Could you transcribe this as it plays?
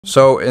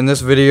So in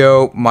this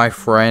video, my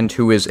friend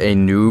who is a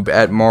noob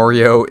at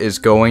Mario is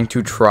going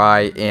to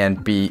try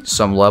and beat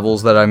some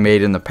levels that I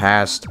made in the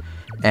past,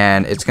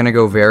 and it's going to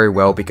go very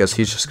well because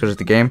he's just good at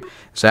the game.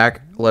 Zach,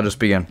 let us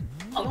begin.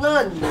 I'm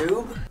not a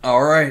noob.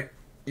 Alright,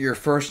 your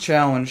first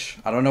challenge.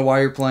 I don't know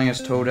why you're playing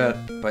as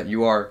Toadette, but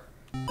you are.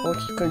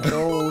 What's the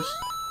controls?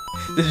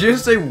 Did you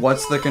just say,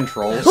 what's the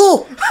controls?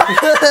 Oh!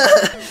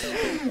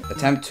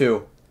 Attempt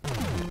 2.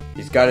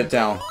 He's got it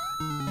down.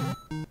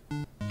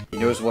 He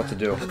knows what to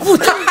do.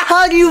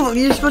 How do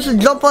you're supposed to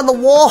jump on the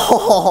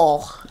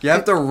wall? You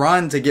have to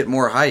run to get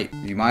more height.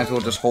 You might as well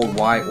just hold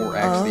Y or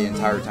X the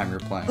entire time you're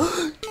playing.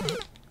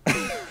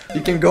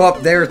 You can go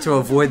up there to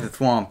avoid the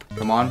thwomp.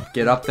 Come on,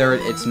 get up there.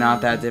 It's not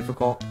that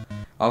difficult.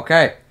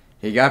 Okay,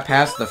 he got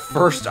past the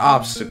first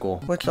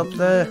obstacle. What's up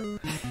there?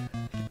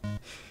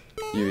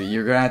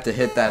 You're gonna have to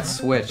hit that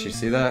switch. You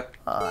see that?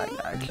 I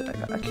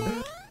got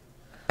you.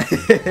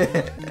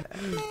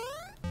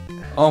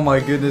 Oh my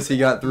goodness, he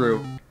got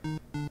through.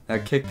 Now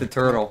kick the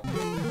turtle.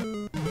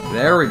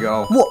 There we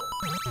go. What?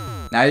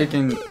 Now you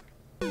can...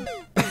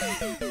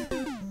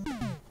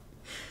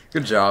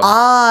 Good job.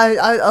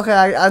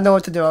 Okay, I know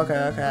what to do. Okay,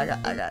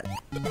 I got it.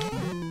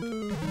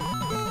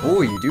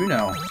 Oh, you do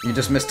know. You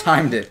just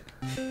mistimed it.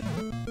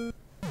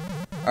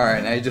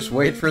 Alright, now you just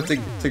wait for it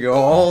to go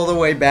all the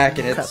way back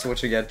and hit the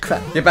switch again.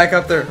 Get back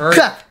up there, hurry.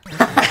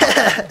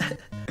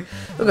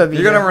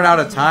 You're gonna run out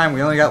of time.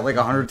 We only got like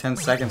 110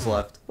 seconds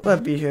left. We're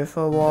gonna be here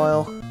for a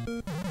while.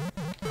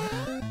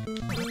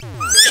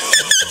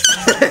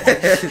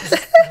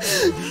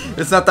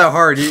 It's not that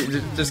hard.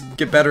 You just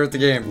get better at the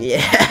game.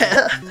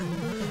 Yeah.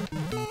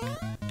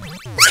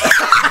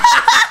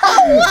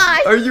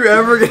 Are you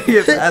ever gonna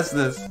get past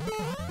this?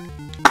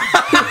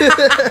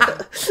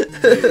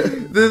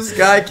 This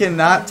guy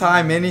cannot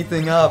time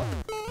anything up.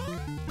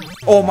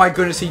 Oh my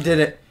goodness, he did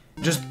it.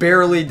 Just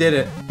barely did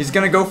it. He's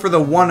gonna go for the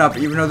 1-up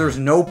even though there's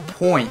no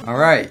point.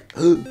 Alright.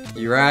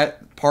 You're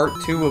at part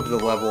 2 of the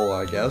level,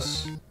 I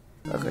guess.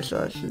 Okay,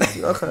 so I should...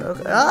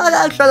 Okay.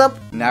 Ah, shut up!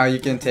 Now you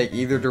can take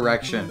either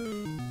direction.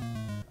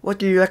 What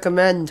do you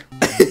recommend?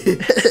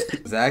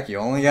 Zach, you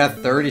only got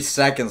 30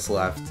 seconds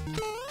left.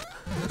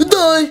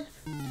 Die!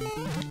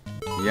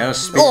 You gotta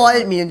speed. Oh, I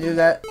didn't mean to do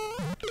that.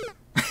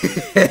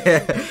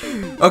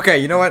 Okay,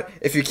 you know what?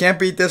 If you can't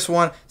beat this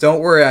one,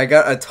 don't worry. I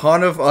got a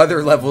ton of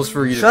other levels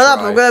for you to Shut up,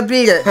 try. I'm gonna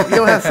beat it. You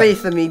don't have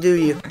faith in me, do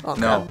you? Oh,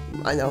 no.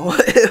 Crap. I know.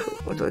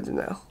 What do I do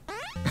now?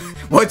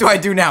 What do I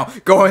do now?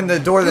 Go in the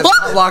door that's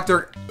locked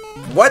or...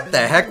 What the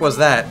heck was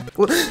that?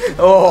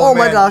 Oh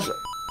my gosh.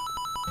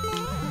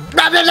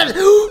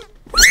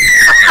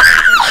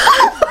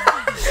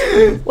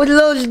 What do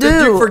those do?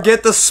 Did you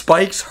forget the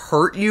spikes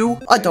hurt you?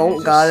 I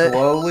don't got it.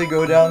 Slowly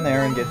go down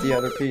there and get the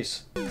other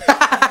piece.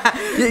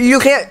 You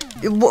can't.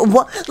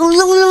 What?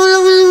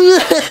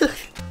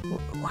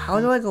 How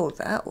do I go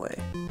that way?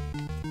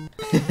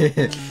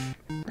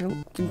 I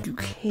don't think you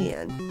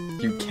can.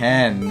 You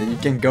can. You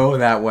can go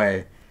that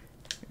way.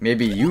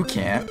 Maybe you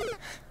can't.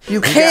 You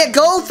can't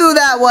go through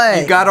that way!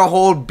 You gotta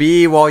hold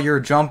B while you're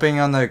jumping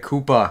on the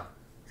Koopa.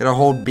 You gotta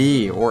hold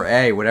B or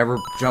A, whatever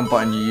jump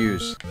button you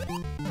use.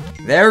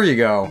 There you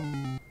go.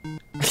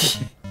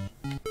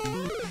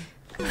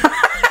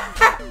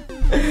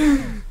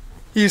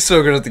 He's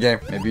so good at the game.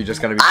 Maybe you just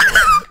gotta be...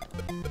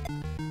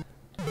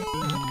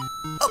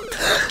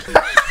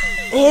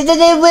 It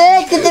doesn't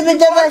work!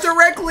 Walk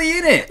directly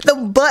in it! The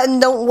button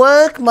don't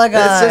work, my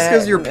guy. It's just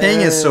because your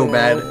ping is so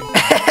bad.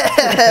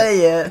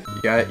 Yeah.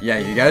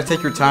 You gotta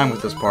take your time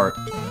with this part.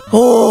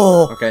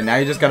 Oh. Okay, now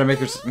you just gotta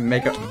make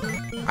up.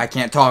 I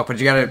can't talk, but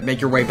you gotta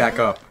make your way back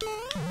up.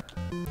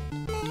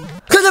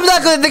 Cause I'm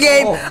not good at the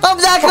game. Oh. I'm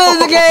not good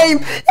at the game.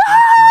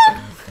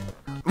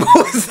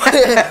 What was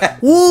that?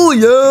 Oh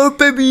yeah,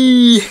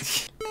 baby.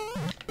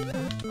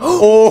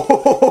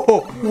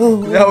 Oh,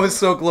 that was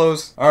so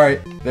close. All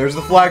right, there's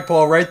the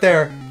flagpole right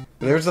there.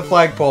 There's the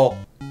flagpole.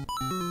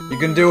 You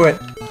can do it.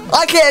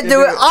 I can't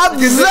do it. I'm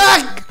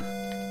Zach.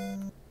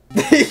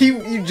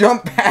 You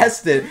jumped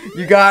past it.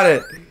 You got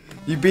it.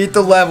 You beat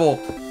the level.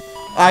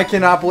 I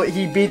cannot believe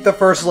he beat the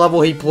first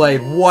level he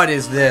played. What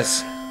is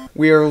this?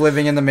 We are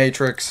living in the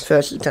Matrix.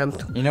 First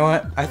attempt. You know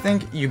what? I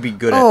think you'd be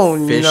good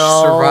at fish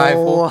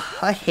survival.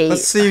 I hate.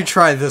 Let's see you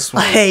try this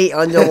one. I hate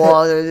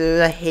underwater,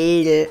 dude. I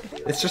hate it.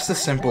 It's just a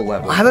simple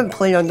level. I haven't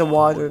played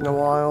underwater in a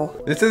while.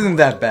 This isn't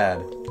that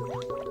bad.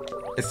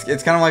 It's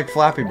kind of like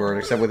Flappy Bird,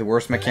 except with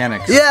worse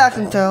mechanics. Yeah, I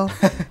can tell.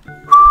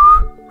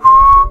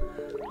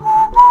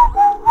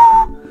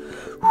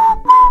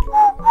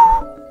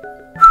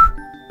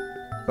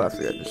 I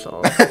forget the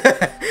song.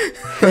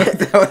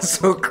 That was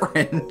so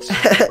cringe.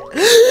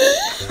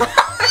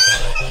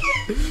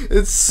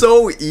 It's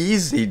so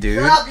easy,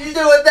 dude. Stop, you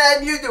do it,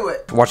 man. You do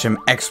it. Watch him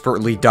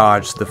expertly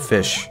dodge the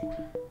fish.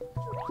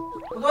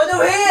 What do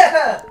I do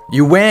here?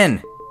 You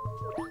win.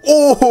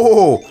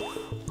 Oh!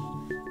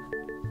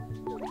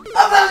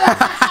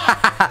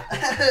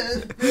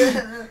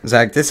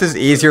 Zach, this is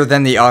easier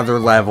than the other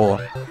level.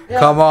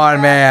 Come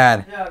on,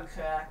 man.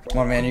 Come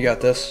on, man. You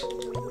got this.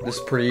 This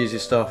is pretty easy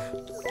stuff.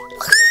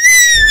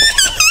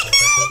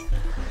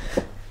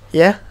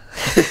 Yeah.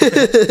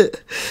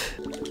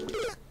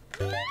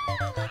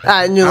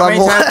 Alright, new How many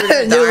level. times are we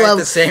gonna die at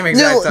the same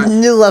exact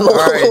time? New level.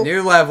 Alright,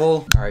 new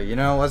level. Alright, you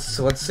know, let's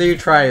see you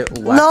try it.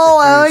 No,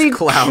 I already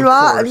cloud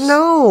tried. course.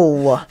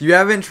 No. You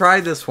haven't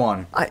tried this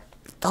one. I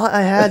thought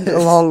I had a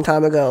long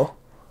time ago.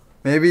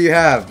 Maybe you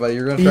have, but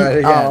you're gonna try it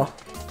again. Oh.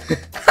 You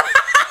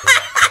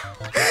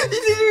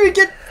didn't even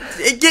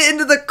get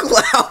into the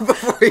cloud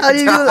before you How do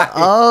you do die. that?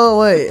 Oh,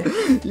 wait.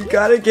 You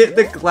gotta get in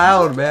the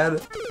cloud, man.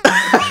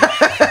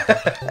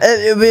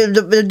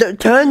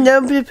 Turn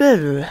down.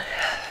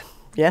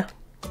 Yeah.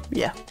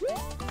 Yeah.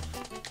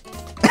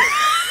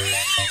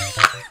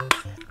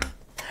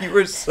 You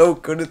were so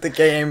good at the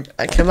game.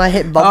 Can I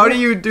hit bubble? How do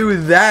you do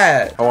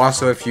that? Oh,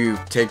 also, if you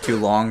take too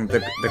long,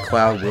 the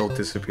cloud will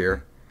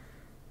disappear.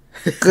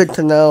 Good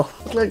to know.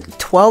 It's like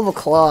 12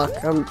 o'clock.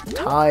 I'm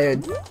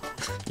tired.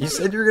 You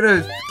said you were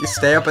gonna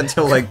stay up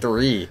until like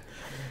 3.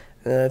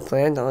 I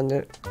planned on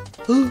it.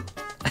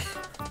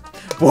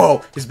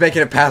 Whoa, he's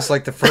making it past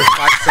like the first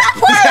 5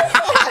 seconds.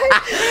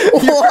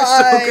 You were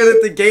so good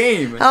at the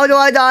game. How do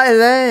I die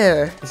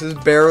there? This is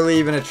barely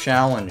even a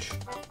challenge.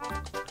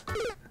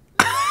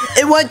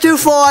 It went too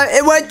far.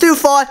 It went too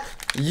far.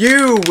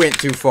 You went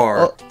too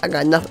far. Oh, I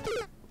got nothing.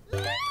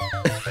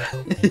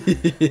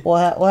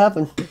 What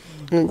happened? I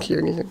didn't hear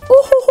anything.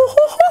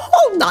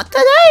 Not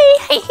today.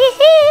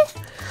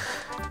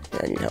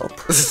 I need help.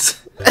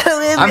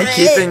 I'm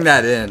keeping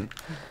that in.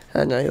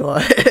 I know you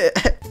are.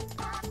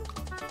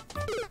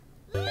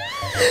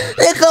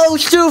 It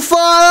goes too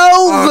far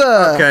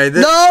over. Okay.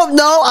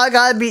 No, I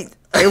gotta beat.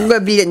 I'm gonna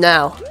beat it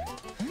now.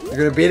 You're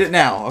gonna beat it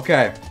now.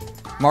 Okay.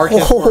 Mark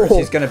his words.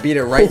 He's gonna beat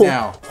it right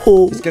now.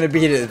 He's gonna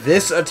beat it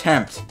this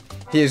attempt.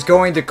 He is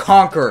going to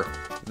conquer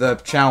the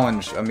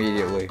challenge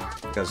immediately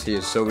because he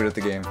is so good at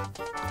the game.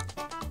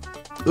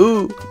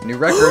 Ooh. New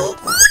record.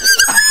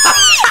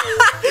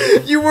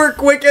 You weren't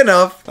quick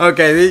enough.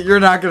 Okay, you're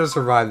not gonna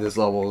survive this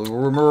level.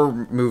 We're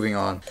moving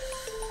on.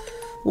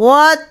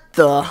 What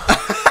the?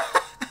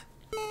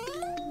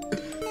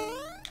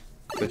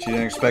 But you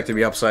didn't expect to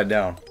be upside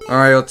down.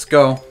 Alright, let's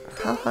go.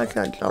 How I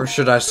got jump? Or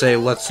should I say,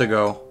 let's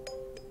go.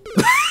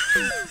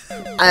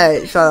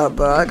 Hey, shut up,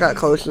 bro. I got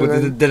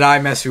closer. Did I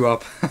mess you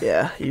up?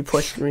 Yeah, you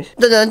pushed me.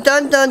 Dun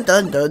dun dun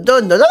dun dun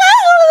dun dun dun.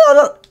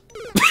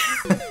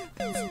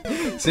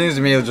 Seems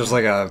to me it's just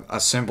like a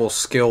simple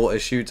skill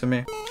issue to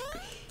me.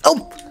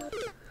 Oh!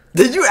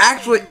 Did you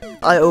actually?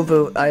 I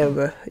over,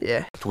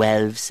 yeah.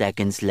 12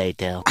 seconds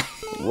later.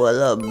 What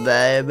up,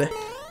 baby?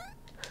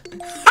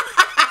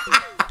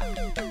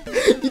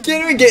 You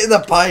can't even get in the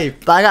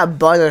pipe. But I got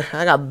butter.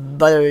 I got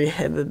buttery.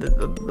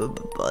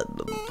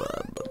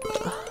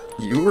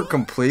 You were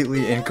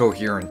completely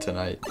incoherent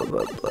tonight.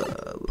 Wahoo!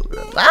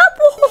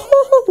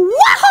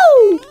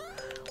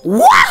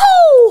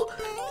 Wahoo!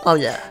 Oh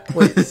yeah.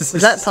 Wait, was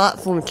that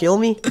platform kill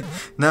me?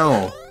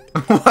 No.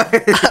 What? I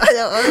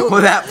don't-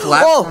 Will that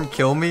platform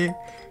kill me?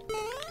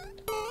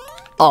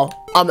 Oh,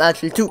 I'm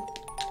actually too.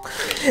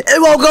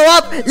 It won't go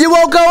up. You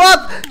won't go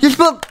up. You're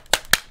supposed.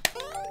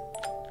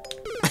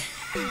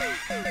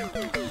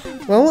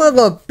 I wanna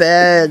go to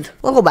bed. I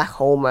wanna go back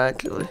home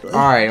actually.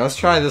 Alright, let's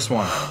try this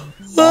one.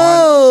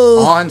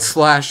 No.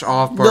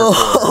 On/off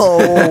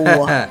parkour.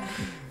 No.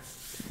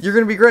 You're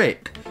gonna be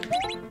great.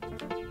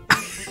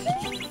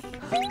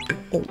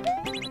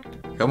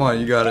 Come on,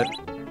 you got it.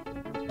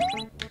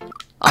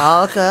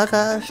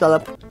 Okay. Shut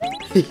up.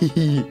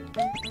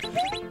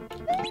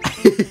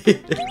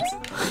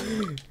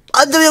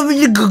 I don't want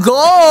you to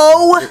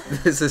go.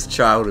 This is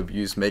child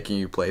abuse making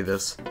you play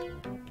this.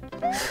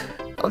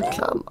 I'm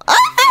trying.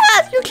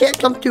 You can't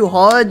come too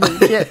hard.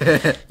 But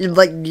you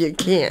can't. You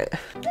can't.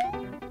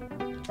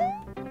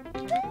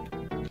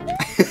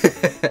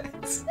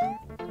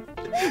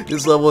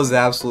 This level is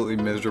absolutely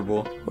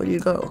miserable. Where do you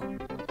go?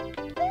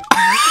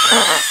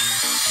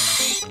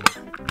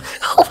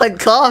 Oh my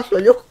gosh, are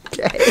you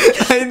okay?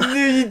 I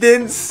knew you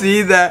didn't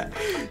see that.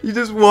 You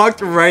just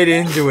walked right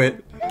into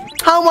it.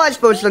 How am I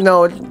supposed to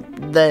know it's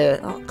there?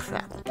 Oh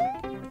crap.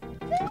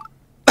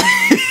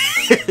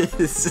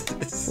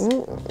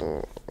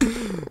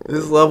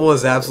 This level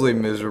is absolutely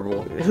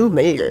miserable. Who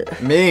made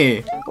it?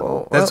 Me.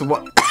 Oh, That's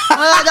what.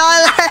 how did I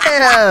die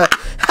there?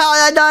 How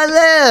did I die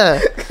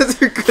there? Because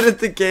you're good at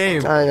the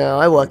game. I know,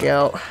 I work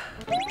out.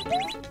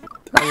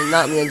 I did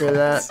not mean to do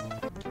that.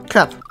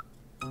 Crap.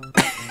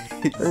 I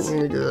didn't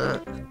mean to do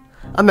that.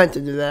 I meant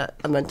to do that.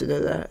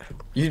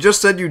 You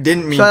just said you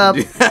didn't mean Shut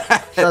to do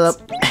that. Shut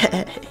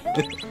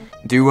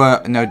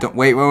up. No, don't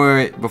wait.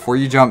 Before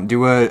you jump,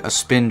 do a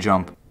spin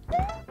jump.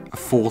 A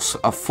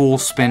full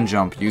spin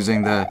jump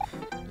using the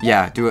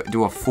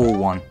do a full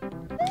one.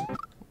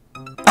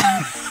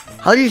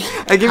 How do you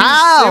I give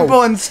you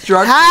simple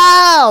instructions.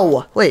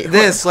 How? Wait,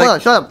 This, hold on,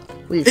 like- shut up.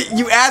 Please.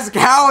 You ask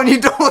how and you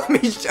don't let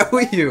me show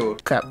you.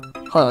 Crap.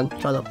 Hold on,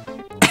 shut up.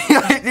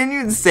 I didn't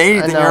even say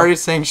anything. know. You're already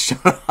saying shut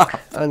up.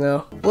 I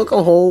know. We'll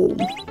go home.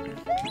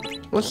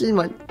 What's in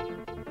my...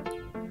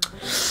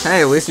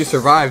 Hey, at least you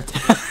survived.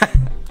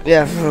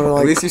 Yeah, for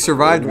like... At least you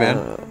survived,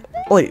 man.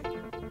 Wait.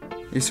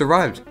 You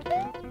survived.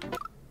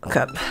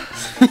 Crap.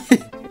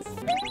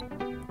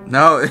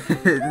 No,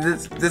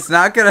 this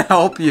not gonna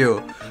help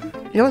you.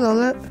 You don't know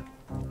that?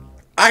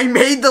 I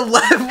made the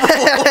level!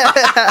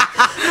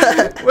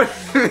 What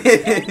do you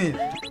mean?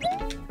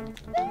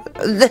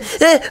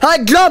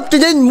 I jumped, it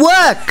didn't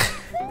work!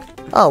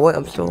 Oh, wait,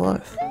 I'm still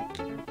alive.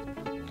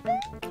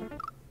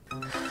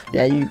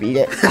 Yeah, you beat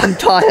it. I'm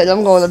tired,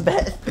 I'm going to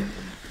bed.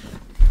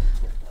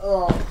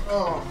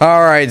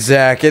 Alright,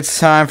 Zach, it's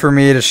time for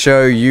me to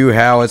show you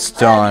how it's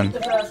done.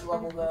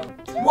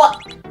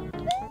 What?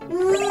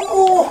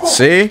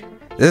 See?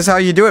 This is how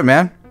you do it,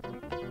 man.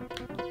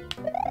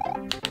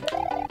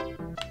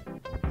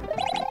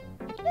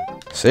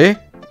 See?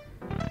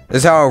 This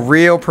is how a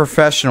real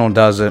professional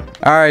does it.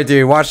 Alright,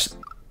 dude, watch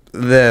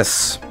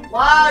this.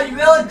 Wow, you're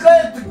really good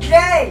at the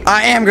game!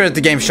 I am good at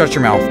the game, shut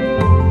your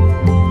mouth.